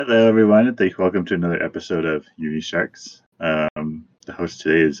Hello, everyone, and welcome to another episode of Unisharks. The host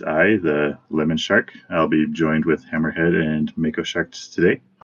today is I, the Lemon Shark. I'll be joined with Hammerhead and Mako Sharks today.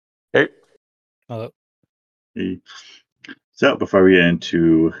 Hey. Hello. Hey. So, before we get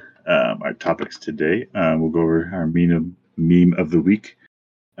into our topics today, we'll go over our meme of the week.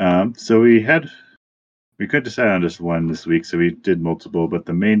 So we couldn't decide on just one this week, so we did multiple, but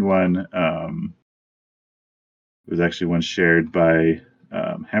the main one was actually one shared by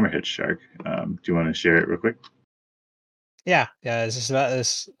Hammerhead Shark. Do you want to share it real quick? Yeah. It's just about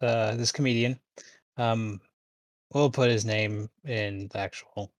this comedian. We'll put his name in the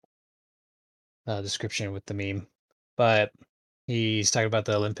actual description with the meme, but he's talking about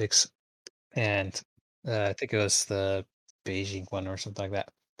the Olympics, and I think it was the Beijing one or something like that.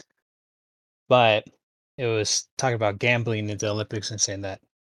 But it was talking about gambling in the Olympics and saying that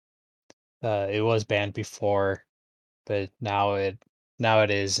it was banned before, but now it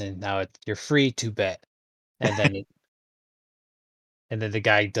is, and now you're free to bet, and then. And then the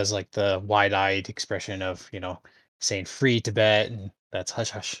guy does like the wide-eyed expression of, saying free to bet, and that's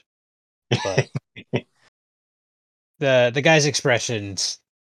hush hush. But the guy's expressions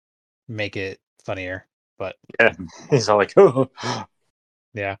make it funnier. But yeah, he's all like, oh,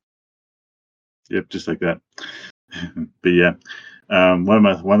 yeah. Yep, just like that. But yeah, one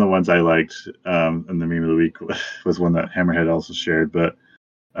of the ones I liked in the meme of the week was one that Hammerhead also shared. But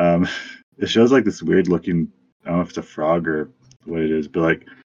it shows like this weird looking. I don't know if it's a frog or what it is, but like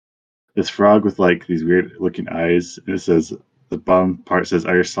this frog with like these weird looking eyes. And it says the bottom part says,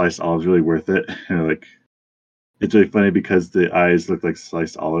 "Are your sliced olives really worth it?" And like it's really funny because the eyes look like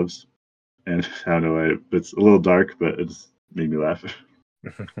sliced olives, and I don't know why, but it's a little dark, but it just made me laugh.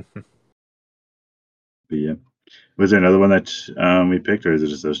 But yeah, was there another one that we picked, or is it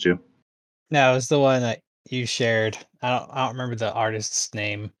just those two? No, it was the one that you shared. I don't remember the artist's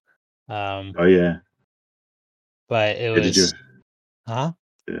name. Oh yeah, but it yeah, was. Huh?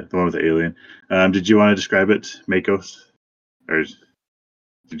 Yeah, the one with the alien. Did you want to describe it, Makos, or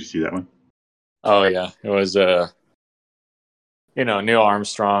did you see that one? Oh yeah, it was Neil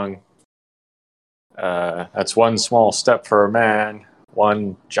Armstrong. That's one small step for a man,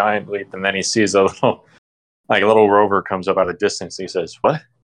 one giant leap, and then he sees a little rover comes up out of distance. And he says, "What?"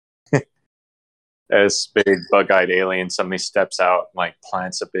 This big bug-eyed alien suddenly steps out, and, like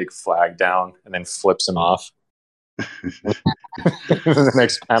plants a big flag down, and then flips him off. The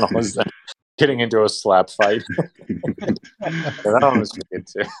next panel is them getting into a slap fight. That one was good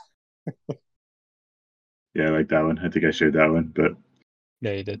too. Yeah, I like that one. I think I shared that one, but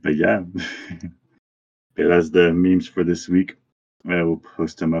Yeah, you did. But yeah, yeah, that's the memes for this week. We'll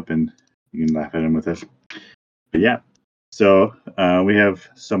post them up and you can laugh at them with us. But yeah, so we have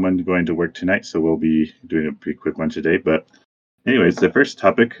someone going to work tonight, so we'll be doing a pretty quick one today. But anyways, the first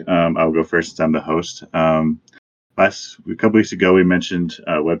topic, I'll go first. I'm the host. A couple weeks ago, we mentioned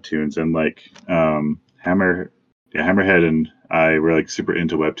webtoons, and like Hammerhead and I were like super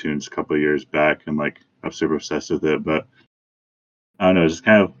into webtoons a couple of years back, and like I'm super obsessed with it. But I don't know, just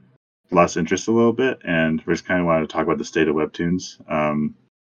kind of lost interest a little bit, and we just kind of wanted to talk about the state of webtoons.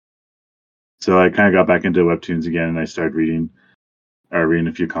 So I kind of got back into webtoons again, and I started reading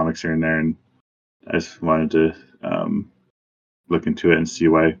a few comics here and there, and I just wanted to look into it and see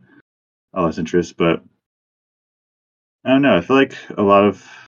why I lost interest. But I don't know. I feel like webtoons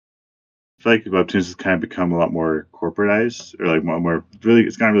has kind of become a lot more corporatized, or like more really.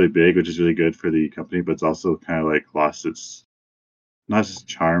 It's gotten really big, which is really good for the company, but it's also kind of like lost its not just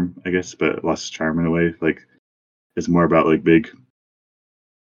charm, I guess, but lost its charm in a way. Like it's more about like big.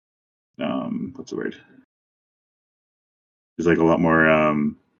 What's the word? It's like a lot more. I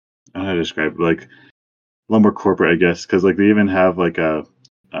don't know how to describe it, like a lot more corporate, I guess, because like they even have like a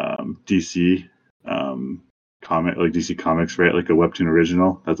DC comic, like DC Comics, right? Like a webtoon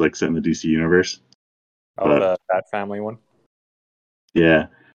original that's like set in the DC universe. Oh, the Bat Family one. Yeah,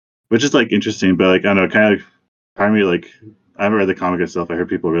 which is like interesting, but like I don't know, kind of part of me like I haven't read the comic itself. I heard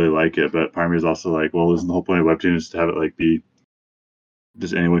people really like it, but part of me is also like, well, isn't the whole point of webtoon is to have it like be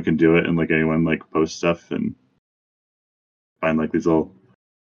just anyone can do it and like anyone like post stuff and find like these little.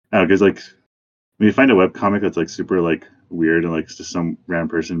 I don't know, because like when you find a webcomic that's like super like weird and like just some random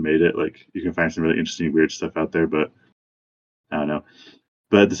person made it, like you can find some really interesting weird stuff out there. But I don't know.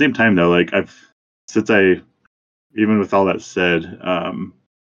 But at the same time though, like even with all that said, I'm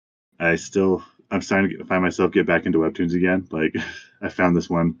starting to find myself get back into webtoons again. Like I found this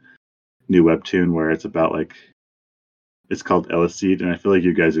one new webtoon where it's about like it's called Ellis Seed, and I feel like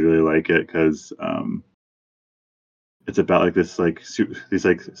you guys would really like it because it's about like this like these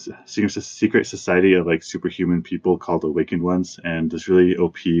like secret society of like superhuman people called Awakened Ones, and this really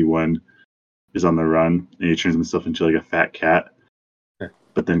OP one is on the run, and he turns himself into like a fat cat,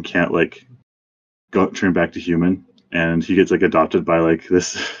 but then can't like go turn back to human, and he gets like adopted by like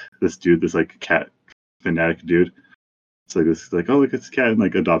this dude, this like cat fanatic dude. It's like this like, oh look, it's a cat, and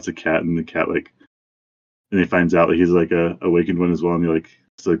like adopts a cat, and the cat like, and he finds out that he's like a awakened one as well, and you're like,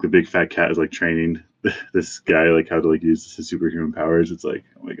 so like the big fat cat is like training this guy like how to like use his superhuman powers. It's like,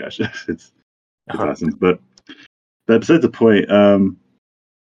 oh my gosh, it's awesome. But besides the point, I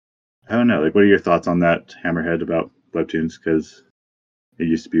don't know. Like, what are your thoughts on that, Hammerhead, about webtoons? Because I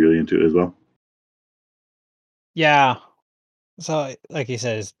used to be really into it as well. Yeah. So, like you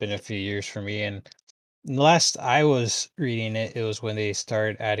said, it's been a few years for me, and last I was reading it, it was when they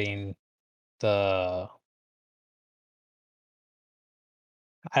started adding the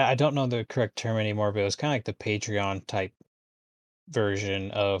I don't know the correct term anymore, but it was kind of like the Patreon type version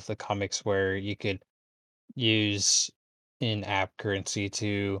of the comics where you could use in-app currency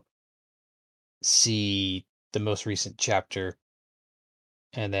to see the most recent chapter,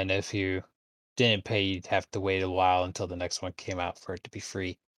 and then if you didn't pay, you'd have to wait a while until the next one came out for it to be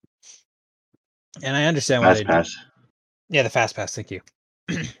free. And I understand why they Fast do. Pass. Yeah, the Fast Pass, thank you.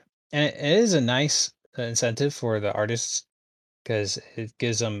 And it is a nice incentive for the artists because it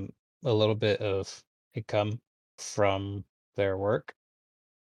gives them a little bit of income from their work.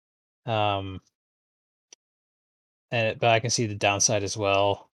 But I can see the downside as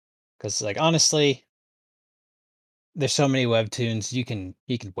well, because like honestly, there's so many webtoons you can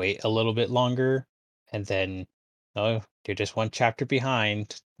wait a little bit longer, and then oh you're just one chapter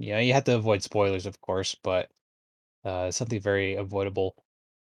behind. You know, you have to avoid spoilers, of course, but it's something very avoidable.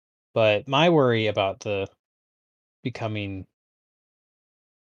 But my worry about the becoming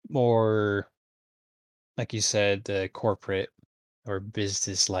more, like you said, the corporate or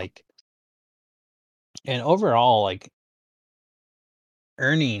business like, and overall like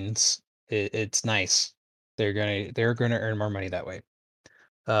earnings, it's nice. They're gonna earn more money that way.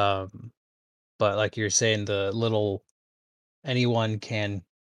 Um, but like you're saying, the little anyone can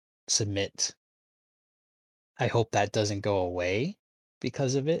submit. I hope that doesn't go away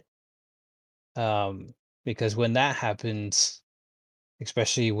because of it. Um, because when that happens,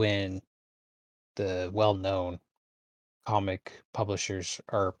 especially when the well-known comic publishers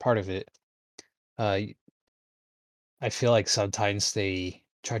are part of it, uh, I feel like sometimes they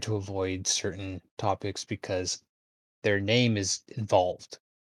try to avoid certain topics because their name is involved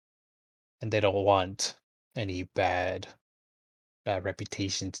and they don't want any bad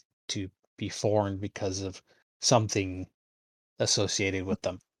reputations to be formed because of something associated with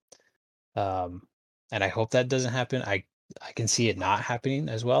them. Um, and I hope that doesn't happen. I can see it not happening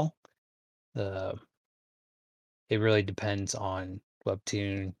as well. Uh, it really depends on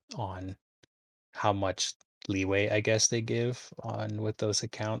Webtoon, on how much leeway I guess they give on with those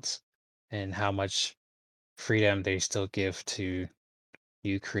accounts, and how much freedom they still give to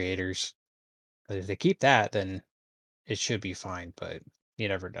new creators. But if they keep that, then it should be fine. But you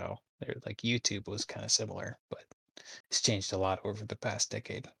never know. They're, like YouTube was kind of similar, but it's changed a lot over the past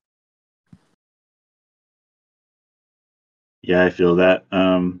decade. Yeah, I feel that.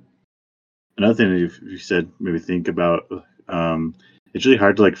 Another thing that you said maybe think about. It's really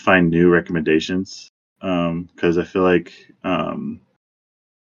hard to like find new recommendations because I feel like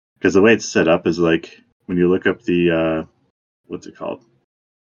because the way it's set up is like when you look up the what's it called?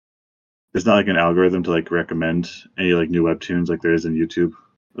 There's not like an algorithm to like recommend any like new webtoons like there is in YouTube.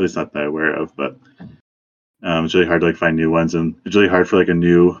 At least not that I'm aware of, but it's really hard to like find new ones, and it's really hard for like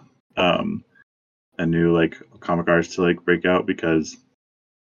um, a new like comic artist to like break out because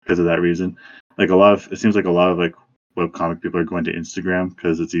of that reason. Like it seems like a lot of like web comic people are going to Instagram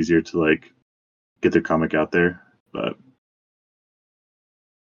because it's easier to like get their comic out there. But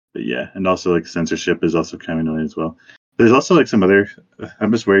yeah, and also like censorship is also kind of annoying as well. There's also like some other.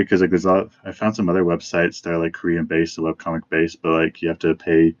 I'm just worried because like there's a lot. I found some other websites that are like Korean based, web comic based, but like you have to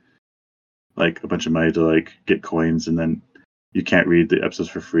pay like a bunch of money to like get coins, and then you can't read the episodes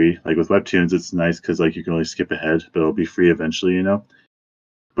for free. Like with webtoons, it's nice because like you can only skip ahead, but it'll be free eventually, you know.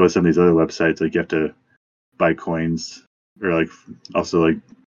 But with some of these other websites, like you have to buy coins or like also like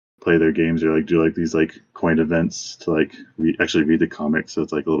play their games or like do like these like coin events to like actually read the comic. So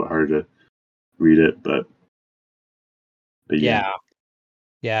it's like a little bit harder to read it, but yeah.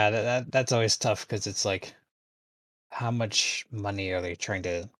 Yeah, that's always tough because it's like, how much money are they trying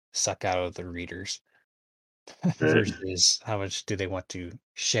to suck out of the readers Right, versus how much do they want to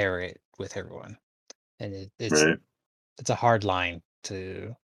share it with everyone? And right. it's a hard line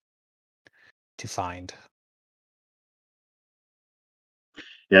to find.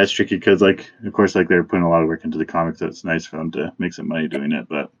 Yeah, it's tricky because, like, of course, like they're putting a lot of work into the comics, so it's nice for them to make some money doing it.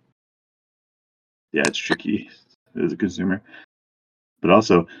 But yeah, it's tricky as a consumer. But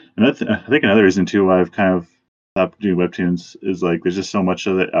also, I think another reason too why I've kind of stopped doing webtoons is like there's just so much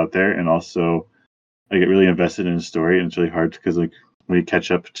of it out there, and also I get really invested in a story, and it's really hard because like when you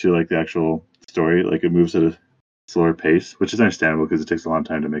catch up to like the actual story, like it moves at a slower pace, which is understandable because it takes a long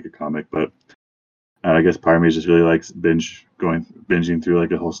time to make a comic. But I guess part of me just really likes binging through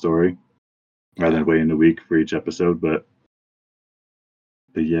like a whole story rather than waiting a week for each episode. But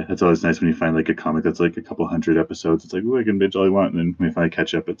yeah, it's always nice when you find like a comic that's like a couple hundred episodes. It's like, ooh, I can binge all I want, and then when you finally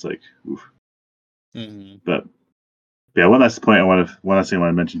catch up, it's like, oof. Mm-hmm. But yeah, one last thing I want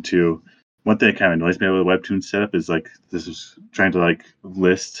to mention too. One thing that kind of annoys me with Webtoon setup is like this is trying to like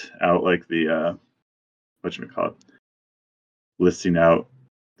list out like the whatchamacallit, listing out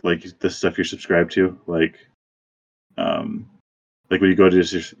like the stuff you're subscribed to, like when you go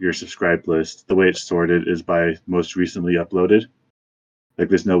to your subscribed list, the way it's sorted is by most recently uploaded. Like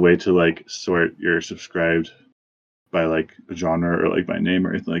there's no way to like sort your subscribed by like genre or like by name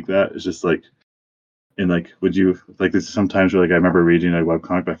or anything like that. It's just like and like would you like there's sometimes where like I remember reading a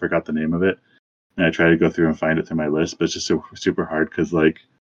webcomic but I forgot the name of it and I try to go through and find it through my list, but it's just so super hard because like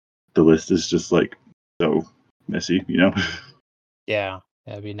the list is just like so messy, you know? Yeah,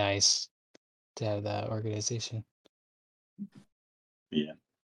 that'd be nice to have that organization. Yeah.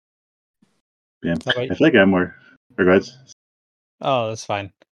 Yeah. How about I feel like I have more regrets. Oh, that's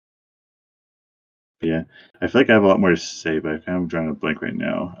fine. Yeah. I feel like I have a lot more to say, but I'm kind of drawing a blank right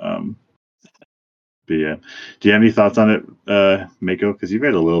now. But yeah. Do you have any thoughts on it, Mako? Because you've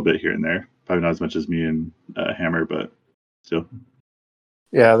read a little bit here and there. Probably not as much as me and Hammer, but still.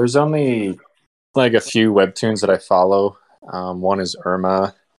 Yeah, there's only like a few webtoons that I follow. One is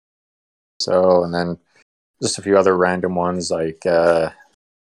Irma. So, and then just a few other random ones like I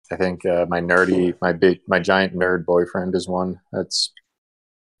think my giant nerd boyfriend is one that's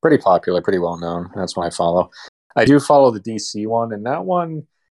pretty popular, pretty well known. That's one I follow. I do follow the DC one, and that one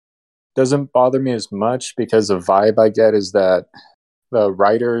doesn't bother me as much because the vibe I get is that the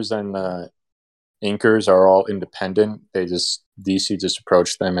writers and the inkers are all independent. DC just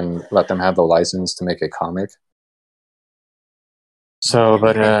approached them and let them have the license to make a comic. So,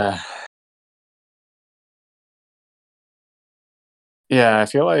 but yeah, I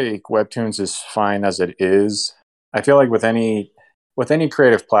feel like Webtoons is fine as it is. I feel like with any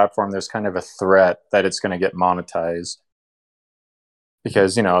creative platform, there's kind of a threat that it's going to get monetized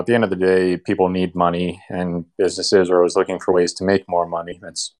because at the end of the day, people need money, and businesses are always looking for ways to make more money.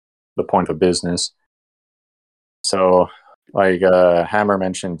 That's the point of business. So, like Hammer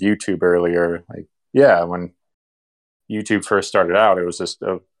mentioned YouTube earlier, like yeah, when YouTube first started out, it was just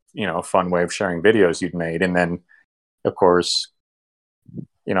a fun way of sharing videos you'd made, and then of course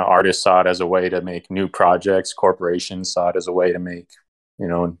artists saw it as a way to make new projects. Corporations saw it as a way to make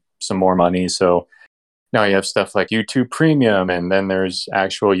some more money. So now you have stuff like YouTube Premium, and then there's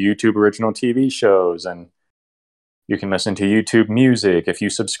actual YouTube original TV shows, and you can listen to YouTube Music if you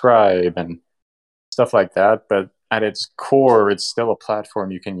subscribe and stuff like that. But at its core, it's still a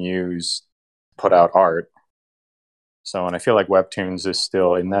platform you can use to put out art. So, and I feel like Webtoons is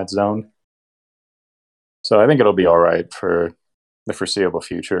still in that zone. So I think it'll be all right for the foreseeable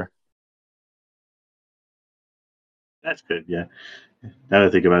future. That's good, yeah. Now that I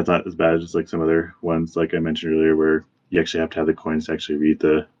think about it, it's not as bad as like some other ones, like I mentioned earlier, where you actually have to have the coins to actually read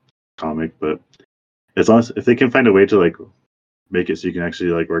the comic. But as long as if they can find a way to like make it so you can actually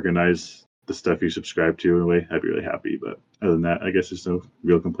like organize the stuff you subscribe to in a way, I'd be really happy. But other than that, I guess there's no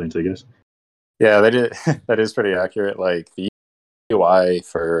real complaints, I guess. Yeah, that is pretty accurate. Like the UI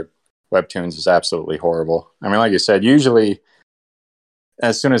for Webtoons is absolutely horrible. I mean, like you said, usually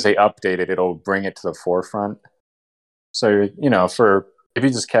as soon as they update it, it'll bring it to the forefront. So, if you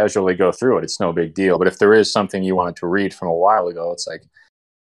just casually go through it, it's no big deal. But if there is something you wanted to read from a while ago, it's like,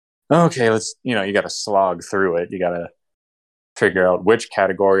 okay, you got to slog through it. You got to figure out which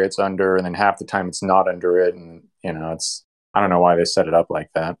category it's under, and then half the time it's not under it. And, I don't know why they set it up like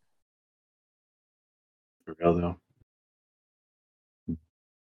that. For real though.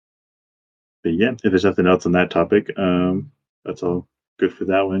 But yeah, if there's nothing else on that topic, that's all good for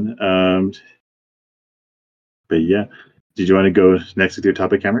that one. But yeah, did you want to go next with your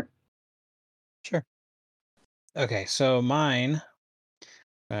topic, Cameron? Sure. Okay, so mine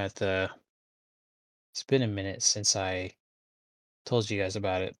it's been a minute since I told you guys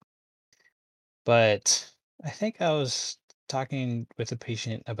about it, but I think I was talking with a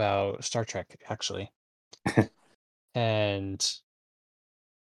patient about Star Trek actually. And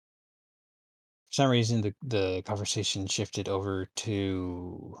some reason the conversation shifted over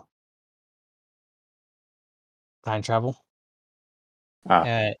to time travel, Ah,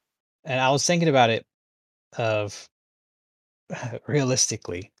 and I was thinking about it of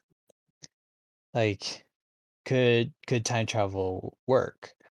realistically, like could time travel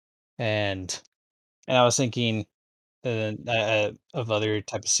work? And I was thinking of other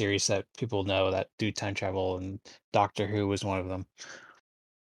type of series that people know that do time travel, and Doctor Who was one of them.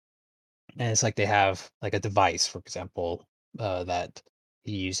 And it's like they have like a device, for example, that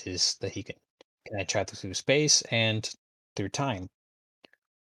he uses that he can travel through space and through time.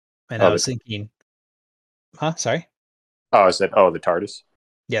 And I oh, was thinking, huh? Sorry. I said, the TARDIS.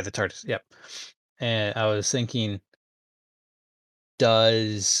 Yeah, the TARDIS. Yep. And I was thinking,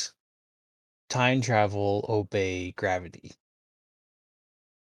 does time travel obey gravity?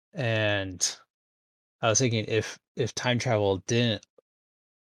 And I was thinking if time travel didn't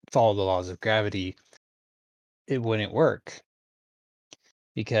follow the laws of gravity, it wouldn't work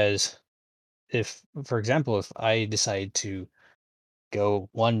because if, for example, if I decide to go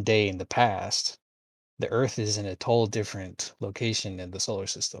one day in the past, the Earth is in a total different location in the solar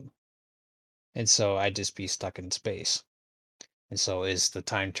system, and so I'd just be stuck in space. And so, is the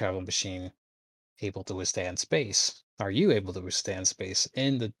time travel machine able to withstand space? Are you able to withstand space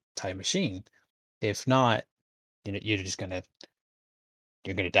in the time machine? If not, you're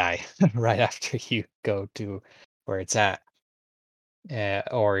gonna die right after you go to where it's at.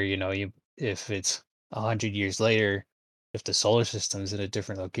 Or you if it's 100 years later, if the solar system's in a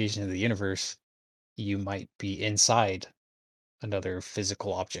different location in the universe, you might be inside another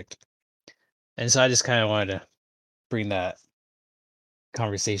physical object. And so I just kind of wanted to bring that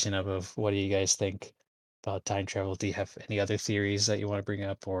conversation up of what do you guys think about time travel? Do you have any other theories that you want to bring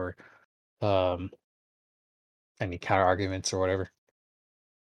up, or um, any counter arguments or whatever?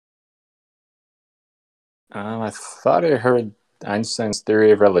 I thought I heard Einstein's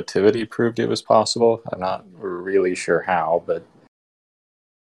theory of relativity proved it was possible. I'm not really sure how, but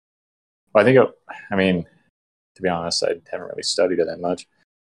I think I mean, to be honest, I haven't really studied it that much.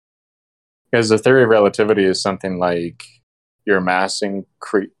 Because the theory of relativity is something like your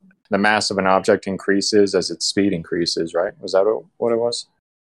the mass of an object increases as its speed increases, right? Was that what it was?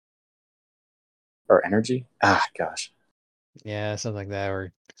 Or energy? Ah, gosh. Yeah, something like that.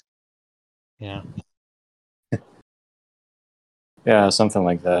 Or yeah, Yeah, something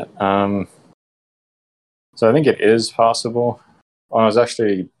like that. So I think it is possible. Well, I was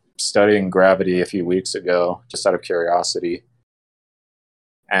actually studying gravity a few weeks ago, just out of curiosity.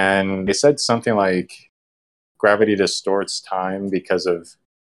 And they said something like gravity distorts time because of,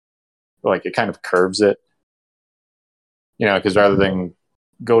 like, it kind of curves it. Because rather than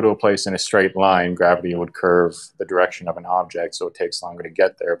go to a place in a straight line, gravity would curve the direction of an object, so it takes longer to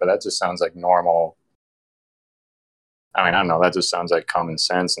get there. But that just sounds like normal. I mean, I don't know. That just sounds like common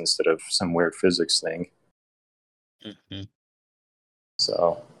sense instead of some weird physics thing. hmm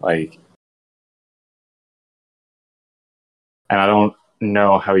So, like, and I don't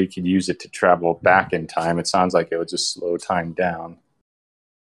know how you could use it to travel back in time. It sounds like it would just slow time down.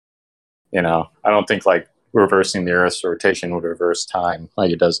 I don't think like reversing the Earth's rotation would reverse time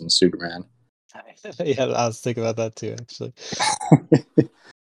like it does in Superman. yeah, I was thinking about that too, actually.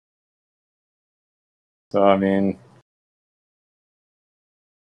 So, I mean,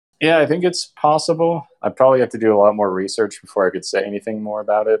 yeah, I think it's possible. I'd probably have to do a lot more research before I could say anything more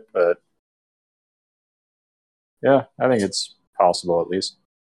about it, but yeah, I think it's possible at least.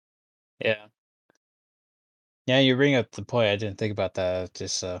 Yeah, yeah, you bring up the point. I didn't think about that.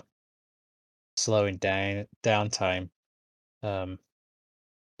 Just slowing down time. Um,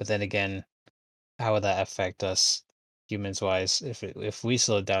 but then again, how would that affect us humans wise? If we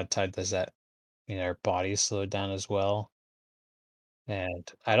slow down time, does that mean our bodies slow down as well?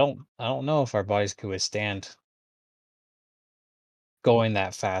 And I don't know if our bodies could withstand going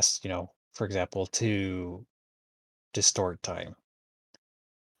that fast. For example, to distort time.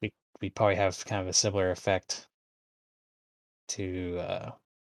 We probably have kind of a similar effect to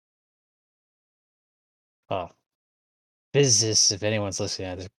well, physicists. If anyone's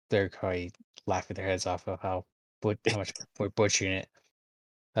listening, they're probably laughing their heads off of how much we're butchering it.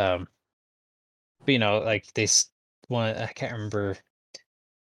 Um, but like one, I can't remember,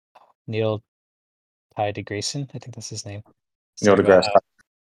 Neil Ty Grayson, I think that's his name. He's Neil talking about deGrasse how,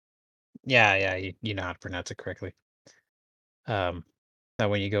 yeah, yeah, you know how to pronounce it correctly. That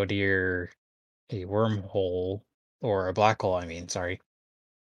when you go to a wormhole or a black hole, I mean, sorry,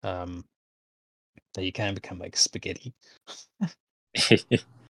 um, that you kind of become like spaghetti, Tyler.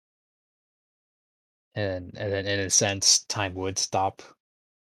 and then in a sense, time would stop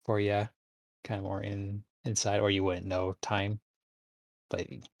for you. kind of more inside, or you wouldn't know time, but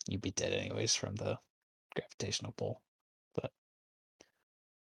you'd be dead anyways from the gravitational pull. But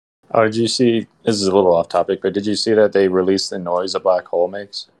Oh, did you see? This is a little off topic, but did you see that they released the noise a black hole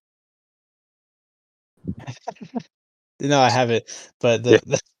makes? no, I haven't. But Yeah.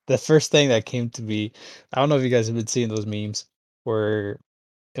 the first thing that came to me, I don't know if you guys have been seeing those memes where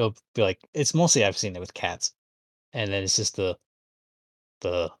it'll be like, it's mostly I've seen it with cats, and then it's just the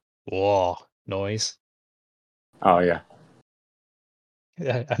whoa noise. Oh yeah.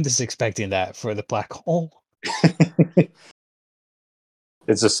 I'm just expecting that for the black hole.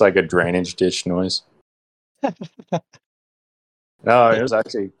 It's just like a drainage ditch noise. No, it was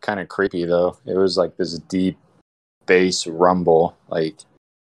actually kind of creepy though. It was like this deep bass rumble. Like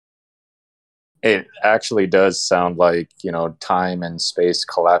it actually does sound like, time and space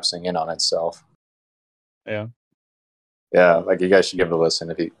collapsing in on itself. Yeah. Yeah, like you guys should give it a listen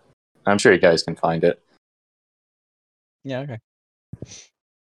if you I'm sure you guys can find it. Yeah. Okay.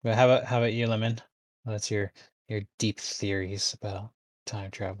 But how about you, Lemon? What's your deep theories about time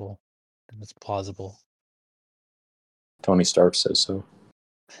travel? And it's plausible. Tony Stark says so.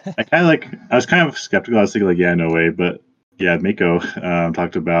 I was kind of skeptical. I was thinking like, yeah, no way. But yeah, Mako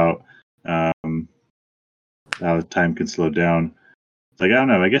talked about how time can slow down. It's like, I don't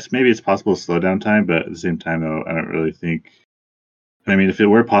know. I guess maybe it's possible to slow down time, but at the same time, though, I don't really think. I mean, if it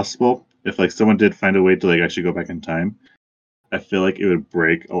were possible, if like someone did find a way to like actually go back in time, I feel like it would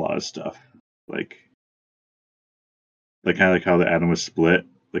break a lot of stuff. Like kind of like how the atom was split,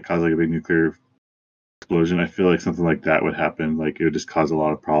 that caused like a big nuclear explosion. I feel like something like that would happen. Like it would just cause a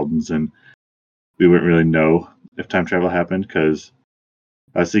lot of problems, and we wouldn't really know if time travel happened. Because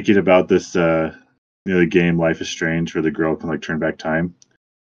I was thinking about this, the game Life is Strange, where the girl can like turn back time.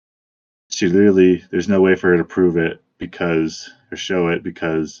 She literally, there's no way for her to prove it or show it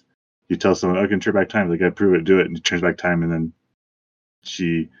because you tell someone, "Oh, I can turn back time." Like, I prove it, do it, and it turns back time, and then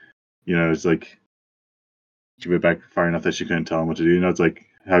she, it's like she went back far enough that she couldn't tell him what to do. It's like,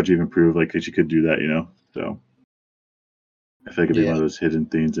 how'd you even prove like that she could do that? So I feel like it'd be one Yeah. of those hidden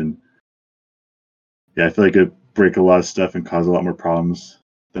things, and yeah, I feel like it'd break a lot of stuff and cause a lot more problems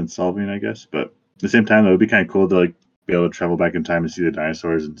than solving, I guess. But at the same time, though, it'd be kind of cool to like be able to travel back in time and see the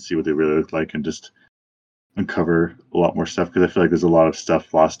dinosaurs and see what they really look like, and just uncover a lot more stuff, because I feel like there's a lot of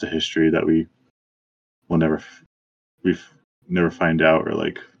stuff lost to history that will we've never find out or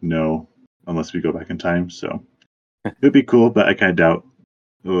like know unless we go back in time. So it'd be cool, but I kind of doubt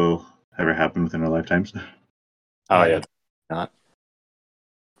it will ever happen within our lifetimes. Oh Yeah. yeah, not.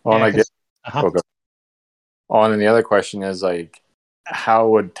 Well, Yeah. and I guess. Uh-huh. Oh, go. Oh, and then the other question is like, how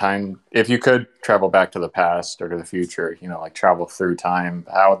would time, if you could travel back to the past or to the future, like travel through time,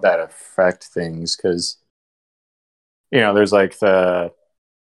 how would that affect things? Because there's like I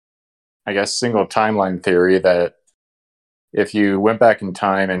guess, single timeline theory that if you went back in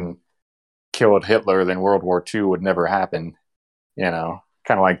time and killed Hitler, then World War II would never happen.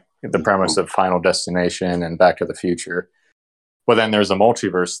 Kind of like the premise of Final Destination and Back to the Future. But then there's a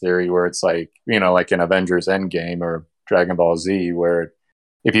multiverse theory where it's like, like in Avengers Endgame or Dragon Ball Z, where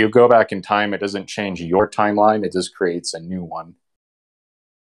if you go back in time, it doesn't change your timeline, it just creates a new one.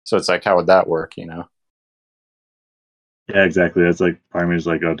 So it's like, how would that work, Yeah, exactly. That's like part of me is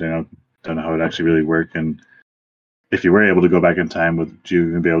like, oh, damn, I don't know how it actually really work. And if you were able to go back in time, would you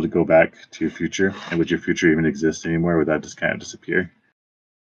even be able to go back to your future? And would your future even exist anymore? Would that just kind of disappear?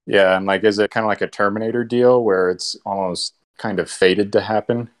 Yeah, and like, is it kind of like a Terminator deal where it's almost kind of fated to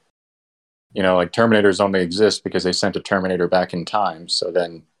happen? Like Terminators only exist because they sent a Terminator back in time. So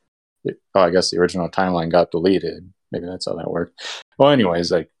then, I guess the original timeline got deleted. Maybe that's how that worked. Well,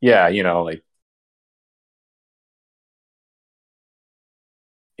 anyways, like, yeah, like,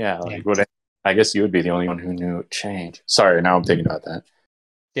 yeah, like, I guess you would be the only one who knew it changed. Sorry, now I'm thinking about that.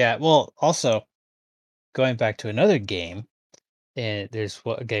 Yeah. Well, also going back to another game, and there's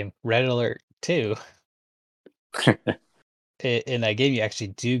what a game, Red Alert 2. In that game, you actually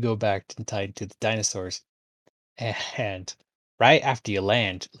do go back in time to the dinosaurs, and right after you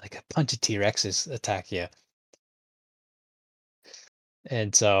land, like a bunch of T-Rexes attack you,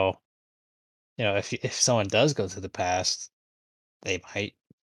 and so if someone does go to the past, they might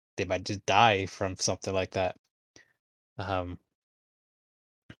just die from something like that. Um,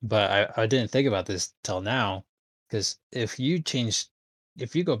 but I didn't think about this till now, because if you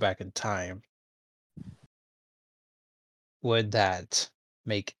go back in time, would that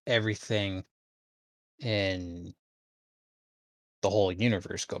make everything in the whole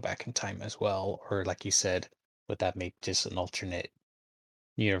universe go back in time as well? Or like you said, would that make just an alternate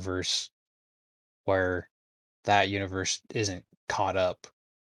universe where that universe isn't caught up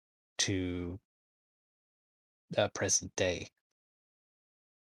to present day.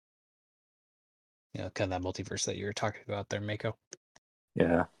 Kind of that multiverse that you were talking about there, Mako.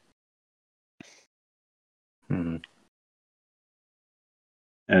 Yeah.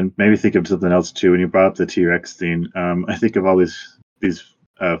 And maybe think of something else too. When you brought up the T-Rex thing, I think of all these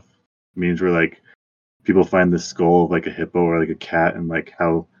memes where like people find the skull of like a hippo or like a cat, and like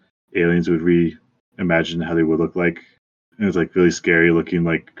how aliens would reimagine how they would look like. And it's like really scary looking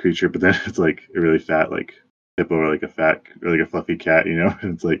like creature, but then it's like a really fat like hippo or like a fat or like a fluffy cat, you know?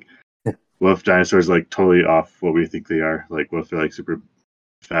 And it's like, what if dinosaurs are like totally off what we think they are? Like, what if they're like super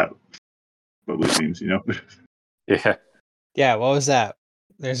fat beings, you know? Yeah. Yeah, what was that?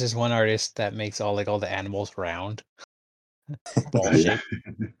 There's this one artist that makes all the animals round, ball shaped.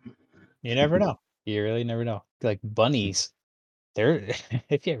 You never know. You really never know. Like bunnies, they're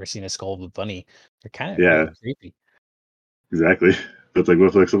if you ever seen a skull of a bunny, they're kind of really creepy. Exactly. But like, what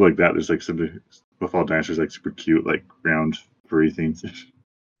if like something like that? There's like something with all dinosaurs like super cute, like round furry things.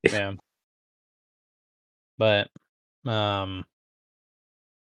 Yeah. But I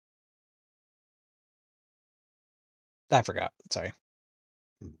forgot. Sorry.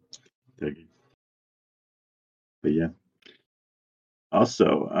 But yeah.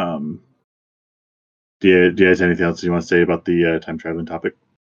 Also, do you guys have anything else you want to say about the time traveling topic?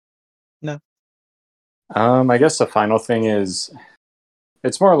 No. I guess the final thing is,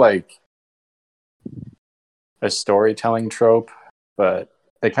 it's more like a storytelling trope, but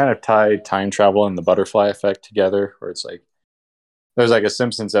they kind of tie time travel and the butterfly effect together, where it's like, there's like a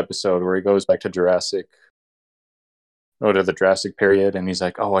Simpsons episode where he goes back to the Jurassic period, and he's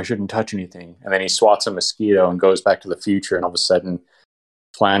like, oh, I shouldn't touch anything. And then he swats a mosquito and goes back to the future, and all of a sudden,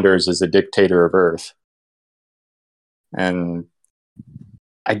 Flanders is the dictator of Earth. And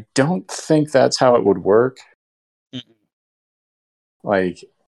I don't think that's how it would work. Mm-hmm. Like,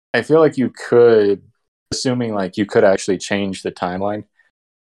 I feel like you could, assuming like you could actually change the timeline,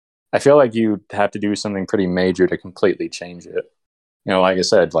 I feel like you'd have to do something pretty major to completely change it. Like I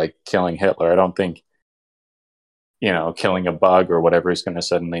said, like killing Hitler. I don't think, killing a bug or whatever is going to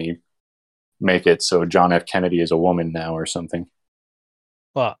suddenly make it so John F. Kennedy is a woman now or something.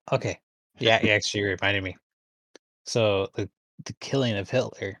 Well, okay. Yeah, you actually reminded me. So the killing of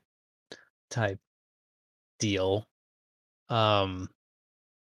Hitler type deal. Honestly,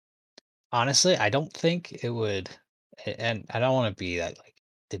 I don't think it would, and I don't want to be that like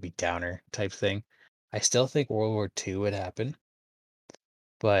Debbie Downer type thing. I still think World War II would happen,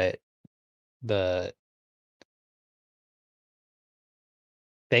 but the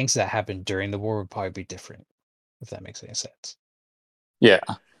things that happened during the war would probably be different, if that makes any sense. Yeah.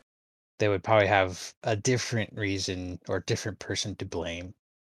 They would probably have a different reason or different person to blame.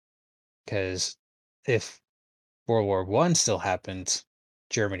 Because if World War One still happened,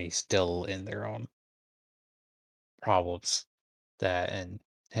 Germany's still in their own problems. And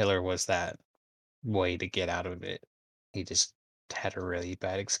Hitler was that way to get out of it. He just had a really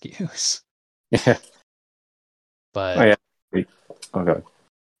bad excuse. Yeah. But okay.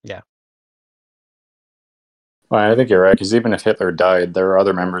 Yeah. Well, I think you're right, because even if Hitler died, there were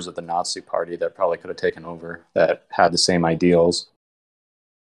other members of the Nazi Party that probably could have taken over that had the same ideals.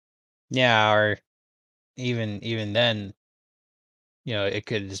 Yeah, or even then, it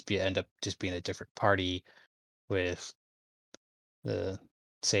could just end up just being a different party with the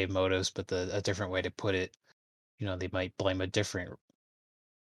same motives, but a different way to put it. They might blame a different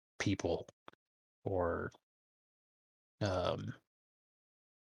people, or I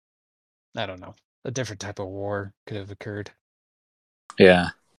don't know, a different type of war could have occurred. Yeah.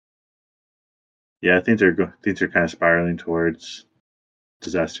 Yeah, I think they're kind of spiraling towards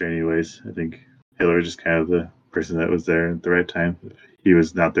disaster anyways. I think Hitler was just kind of the person that was there at the right time. If he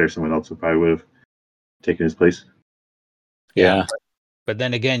was not there, someone else would probably would have taken his place. Yeah. But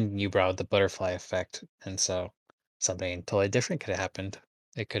then again, you brought the butterfly effect, and so something totally different could have happened.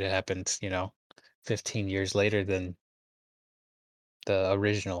 It could have happened, 15 years later than the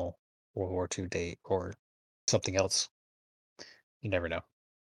original World War II date, or something else. You never know.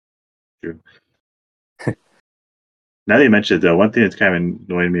 True. Now that you mentioned it, though, one thing that's kind of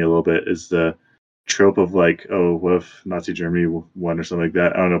annoying me a little bit is the trope of like, oh, what if Nazi Germany won or something like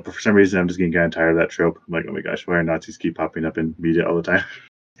that? I don't know. But for some reason, I'm just getting kind of tired of that trope. I'm like, oh my gosh, why are Nazis keep popping up in media all the time?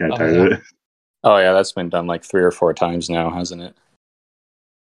 Kind of tired of it. Oh yeah, that's been done like 3 or 4 times now, hasn't it?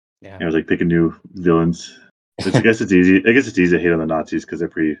 Yeah. It was like picking new villains. I guess it's easy. I guess it's easy to hate on the Nazis because they're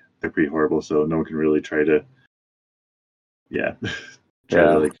pretty horrible. So no one can really try to,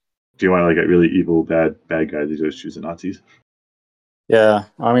 to like. Do you want like a really evil bad guy? They just choose the Nazis. Yeah,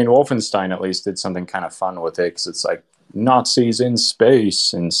 I mean Wolfenstein at least did something kind of fun with it, because it's like Nazis in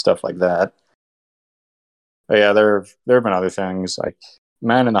space and stuff like that. But yeah, there have been other things like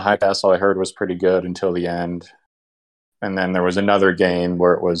Man in the High Castle. I heard was pretty good until the end, and then there was another game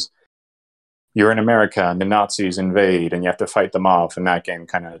where it was you're in America and the Nazis invade and you have to fight them off, and that game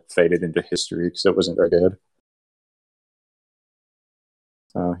kind of faded into history because it wasn't very good.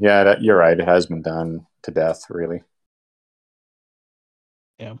 So yeah, you're right. It has been done to death, really.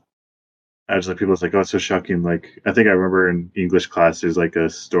 Yeah. I just like people. It's like, oh, it's so shocking. Like, I think I remember in English class, there's like a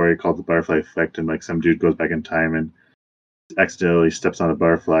story called the Butterfly Effect, and like some dude goes back in time and accidentally steps on a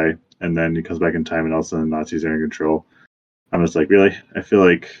butterfly, and then he comes back in time, and all of a sudden the Nazis are in control. I'm just like, really? I feel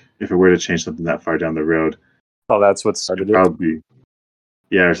like if it were to change something that far down the road, Oh, that's what started it'd it. probably,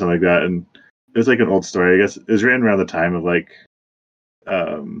 yeah, or something like that. And it was like an old story. I guess it was written around the time of like,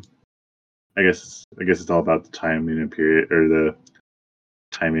 I guess it's all about the timing and period, or the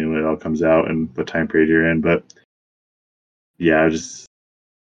timing when it all comes out and what time period you're in. But yeah, just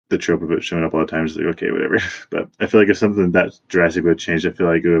the trope of it showing up all the time is like, okay, whatever. But I feel like if something that drastic would change, I feel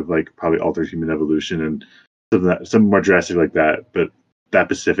like it would have like probably altered human evolution and something more drastic like that. But that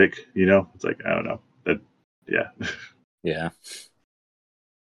specific, it's like, I don't know. That, yeah. Yeah.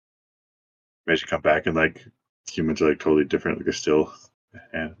 Imagine come back and like humans are like totally different. Like they're still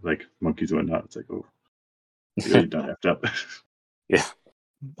and like monkeys and whatnot. It's like, oh, you really done effed up. Yeah.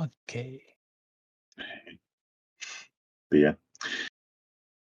 Okay. But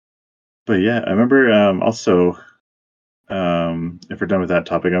yeah. I remember also, if we're done with that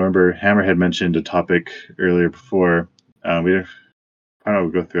topic, I remember Hammerhead mentioned a topic earlier before. We I don't know,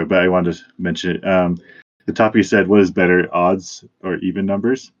 we'll go through it, but I wanted to mention it. The topic you said, what is better, odds or even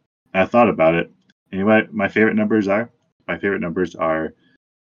numbers? And I thought about it. Anyway, my favorite numbers are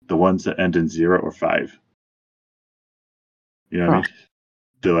the ones that end in 0 or 5. You know what I mean?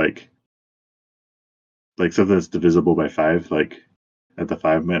 They're like something that's divisible by 5, like at the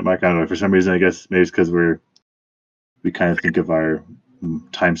 5-minute mark. I don't know. For some reason, I guess maybe it's because we kind of think of our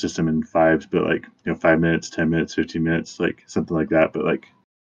time system in fives, but like 5 minutes, 10 minutes, 15 minutes, like something like that. But like,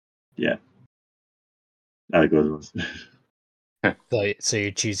 yeah, I like those ones. So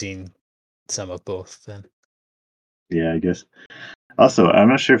you're choosing some of both then. Yeah, I guess. Also, I'm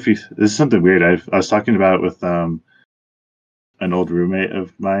not sure if this is something weird. I was talking about it with an old roommate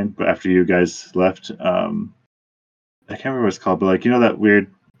of mine, but after you guys left, I can't remember what it's called, but like that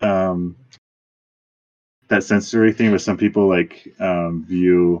weird that sensory thing where some people like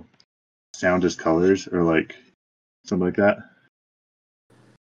view sound as colors or like something like that.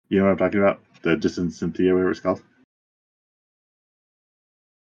 You know what I'm talking about? The distance Cynthia, whatever it's called.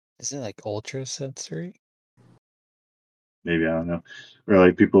 Isn't it like ultra sensory? Maybe, I don't know. Or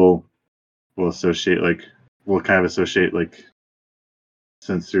like people will kind of associate like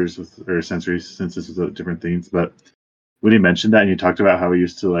sensors with or sensory senses with different things. But when he mentioned that and you talked about how we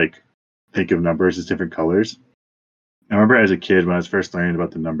used to like think of numbers as different colors, I remember as a kid when I was first learning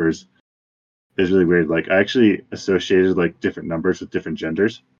about the numbers, it was really weird. Like I actually associated like different numbers with different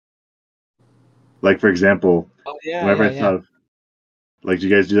genders. Like for example, Oh yeah, whenever yeah, I thought yeah. of like, do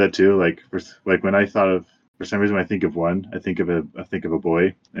you guys do that too? Like when I thought of for some reason when I think of 1, I think of a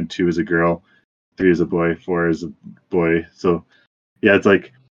boy, and 2 is a girl, 3 is a boy, 4 is a boy. So yeah, it's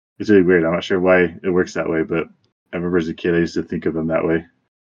really weird. I'm not sure why it works that way, but I remember as a kid I used to think of them that way.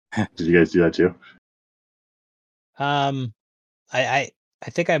 Did you guys do that too? Um, I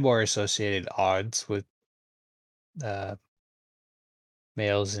think I more associated odds with uh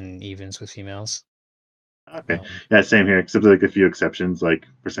males and evens with females. Okay. Yeah, same here, except like a few exceptions. Like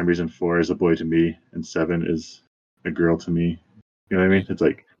for some reason 4 is a boy to me and 7 is a girl to me. You know what I mean? It's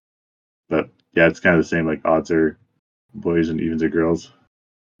like, but yeah, it's kind of the same. Like odds are boys and evens are girls.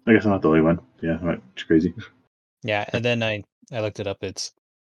 I guess I'm not the only one. Yeah, I'm not crazy. Yeah, and then I looked it up. It's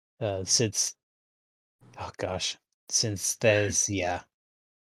since oh gosh, since there's yeah,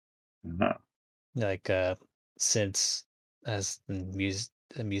 Uh-huh. like since as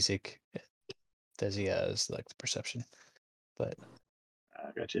the music there's yeah is like the perception, but I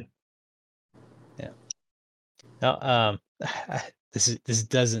got you. yeah. Now this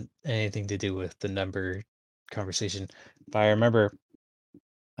doesn't anything to do with the number conversation, but I remember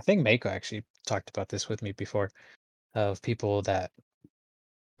I think Mako actually talked about this with me before of people that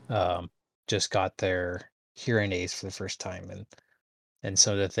um just got their hearing aids for the first time and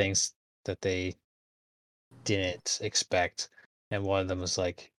some of the things that they didn't expect. And one of them was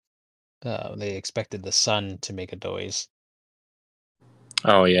like they expected the sun to make a noise,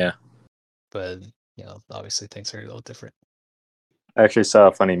 Oh yeah. but obviously things are a little different. I actually saw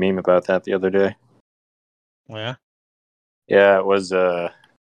a funny meme about that the other day. Oh, yeah. Yeah, it was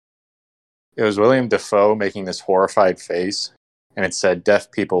It was William Dafoe making this horrified face, and it said,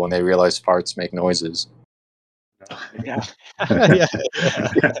 "Deaf people when they realize farts make noises." Yeah. Yeah.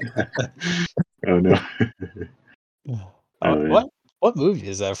 Oh no. Oh, yeah. What movie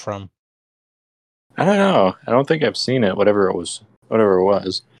is that from? I don't know. I don't think I've seen it. Whatever it was.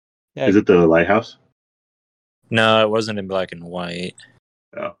 Yeah, Is it the Lighthouse? No, it wasn't in black and white.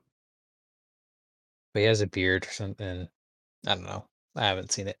 Oh. but he has a beard or something. I don't know. I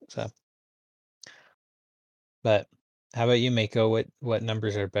haven't seen it, so. But how about you, Mako? What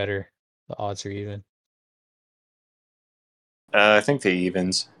numbers are better? The odds or even? I think the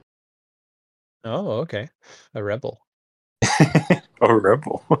evens. Oh, okay. A rebel. A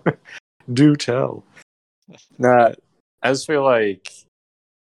rebel. Do tell. Nah, I just feel like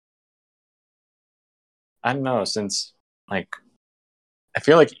I don't know, since like I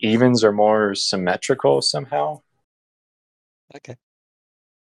feel like evens are more symmetrical somehow. Okay.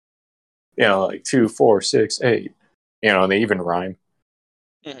 You know, like 2, 4, 6, 8. You know, they even rhyme.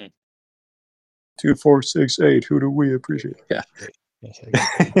 Mm-hmm. 2, 4, 6, 8. Who do we appreciate? Yeah.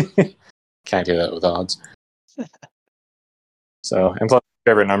 Can't do that with odds. So, and plus,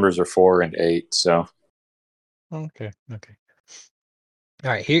 favorite numbers are 4 and 8. So, Okay. All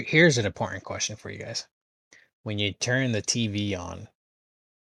right. Here's an important question for you guys. When you turn the TV on,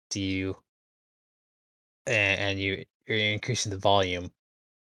 do you and you're increasing the volume?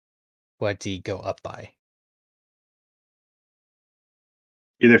 What do you go up by?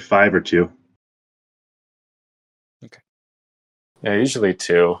 Either 5 or 2. yeah, usually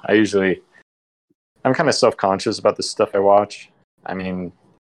 2. I'm kind of self-conscious about the stuff I watch. I mean,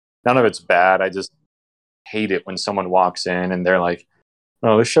 none of it's bad. I just hate it when someone walks in and they're like,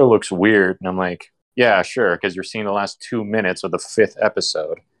 "Oh, this show looks weird," and I'm like, "Yeah, sure," because you're seeing the last 2 minutes of the 5th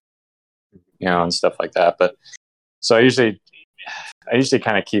episode, you know, and stuff like that. But so I usually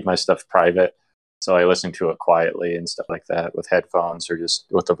kind of keep my stuff private, so I listen to it quietly and stuff like that with headphones or just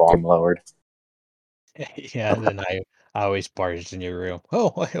with the volume lowered. Yeah. Then I always barged in your room. Oh,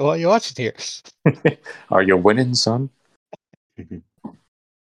 what are you watching here? Are you winning, son?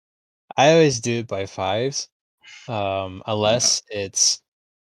 I always do it by 5s, unless it's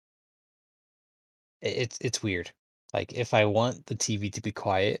weird. Like if I want the TV to be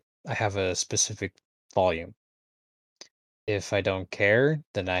quiet, I have a specific volume. If I don't care,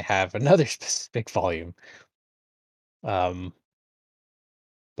 then I have another specific volume. But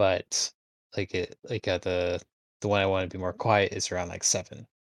the one I want to be more quiet is around like 7.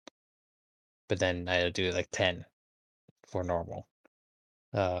 But then I do it like 10 for normal.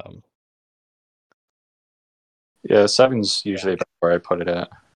 Um, Yeah, 7's usually about where I put it at.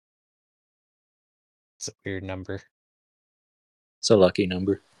 it's a weird number. It's a lucky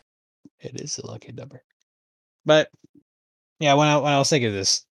number. It is a lucky number. But yeah, when I was thinking of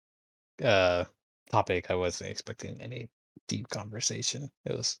this topic, I wasn't expecting any deep conversation.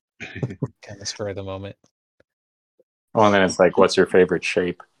 It was kind of spur of the moment. Oh, and then it's like, what's your favorite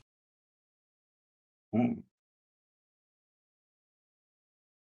shape?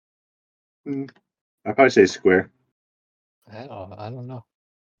 I'd probably say square. I don't know.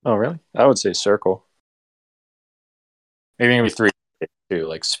 Oh, really? I would say circle. Maybe 3 too,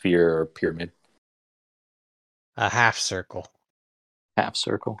 like sphere or pyramid. A half circle. Half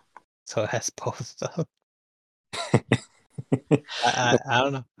circle. So it has both of them. I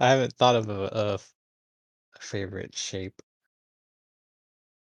don't know. I haven't thought of a favorite shape.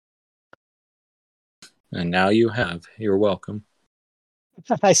 And now you have. You're welcome.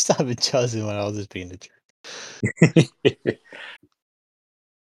 I still haven't chosen one. I was just being a jerk.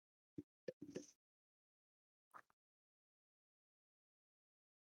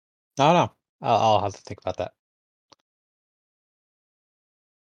 I don't know. I'll have to think about that.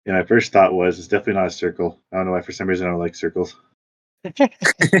 Yeah, my first thought was it's definitely not a circle. I don't know why. For some reason, I don't like circles.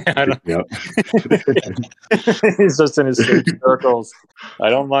 I don't, Yep. he's just in his circles. I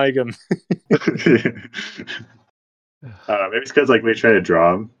don't like him. Maybe it's because like we try to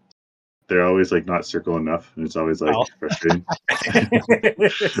draw them, they're always like not circle enough, and it's always like frustrating.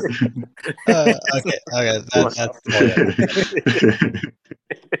 Okay.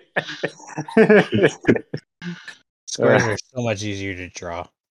 Squares are so much easier to draw.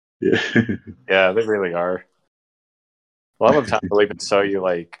 Yeah, they really are. A lot of times they'll even sell you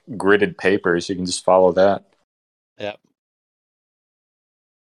like gridded papers. You can just follow that. Yep.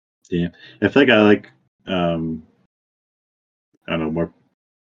 Yeah, I feel like I like I don't know, more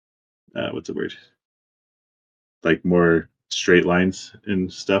what's the word? Like more straight lines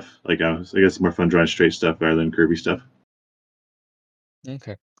and stuff. Like I guess it's more fun drawing straight stuff rather than curvy stuff.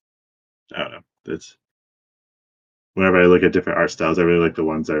 Okay. I don't know. That's whenever I look at different art styles, I really like the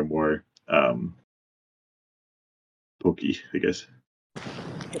ones that are more pokey, I guess.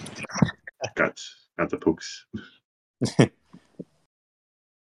 Got the pokes. All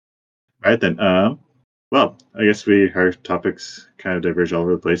right then. Well, I guess our topics kind of diverge all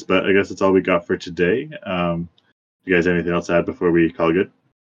over the place, but I guess that's all we got for today. You guys have anything else to add before we call it good?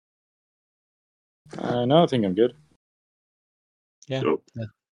 No, I think I'm good. Yeah. So,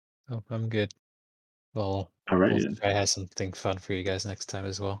 Oh, I'm good. Well, all right. we'll try to have something fun for you guys next time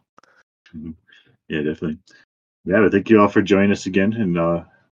as well. Yeah, definitely. Yeah, but thank you all for joining us again, and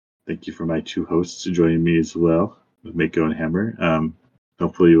thank you for my two hosts joining me as well, Mako and Hammer.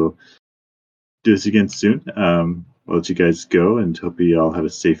 Hopefully we'll do this again soon. I'll let you guys go, and hope you all have a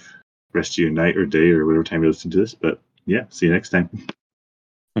safe rest of your night or day or whatever time you listen to this. But yeah, see you next time.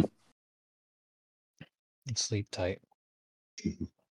 Sleep tight.